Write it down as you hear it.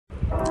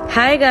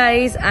Hi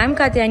guys, I'm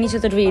Katyani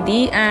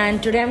Chaturvedi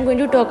and today I'm going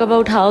to talk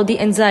about how the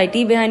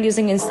anxiety behind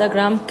using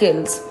Instagram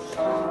kills.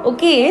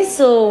 Okay,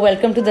 so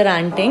welcome to the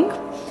ranting.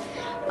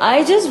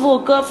 I just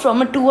woke up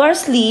from a 2-hour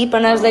sleep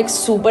and I was like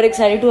super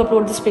excited to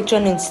upload this picture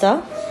on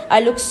Insta.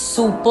 I looked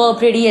super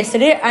pretty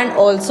yesterday and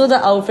also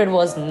the outfit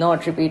was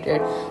not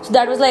repeated. So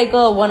that was like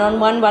a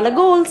one-on-one wala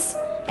goals.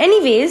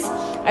 Anyways,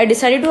 I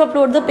decided to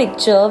upload the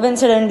picture when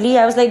suddenly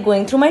I was like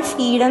going through my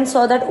feed and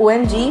saw that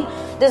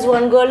OMG, this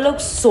one girl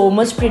looks so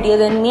much prettier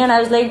than me, and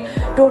I was like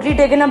totally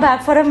taken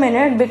aback for a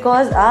minute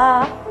because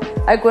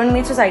I couldn't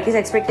meet society's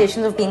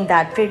expectations of being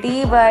that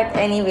pretty. But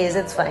anyways,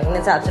 it's fine.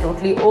 It's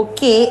absolutely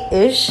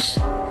okay-ish.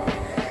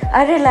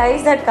 I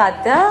realized that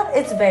Katya,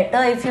 it's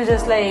better if you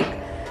just like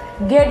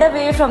get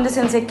away from this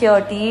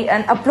insecurity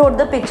and upload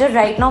the picture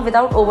right now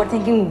without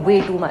overthinking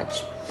way too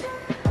much.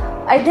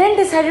 I then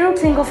decided to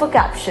think of a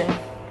caption.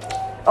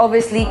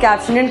 Obviously,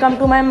 caption didn't come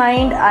to my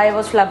mind. I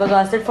was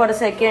flabbergasted for a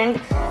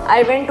second.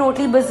 I went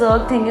totally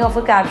berserk thinking of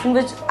a caption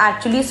which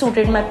actually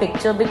suited my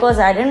picture because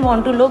I didn't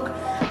want to look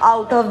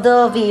out of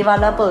the way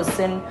wala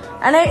person.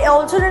 And I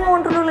also didn't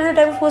want to look like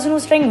the type of person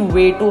who's trying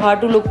way too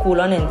hard to look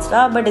cool on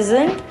Insta but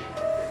isn't.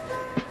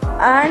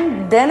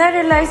 And then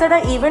I realized that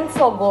I even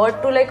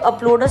forgot to like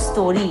upload a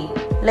story.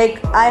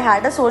 Like I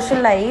had a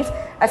social life,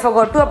 I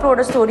forgot to upload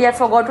a story, I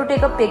forgot to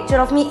take a picture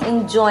of me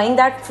enjoying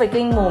that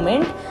freaking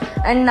moment,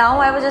 and now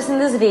I was just in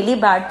this really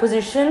bad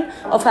position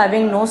of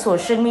having no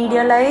social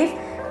media life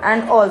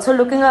and also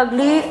looking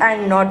ugly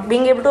and not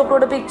being able to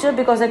upload a picture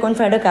because I couldn't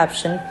find a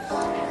caption.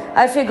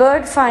 I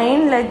figured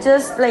fine, let's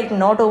just like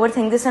not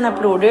overthink this and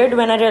upload it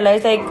when I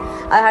realized like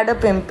I had a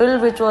pimple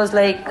which was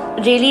like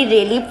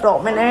really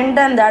prominent,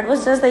 and that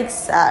was just like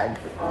sad.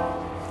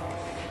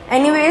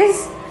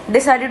 Anyways,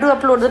 decided to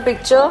upload the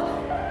picture,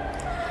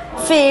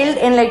 failed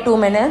in like 2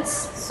 minutes,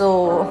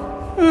 so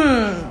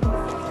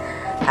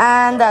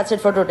and that's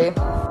it for today.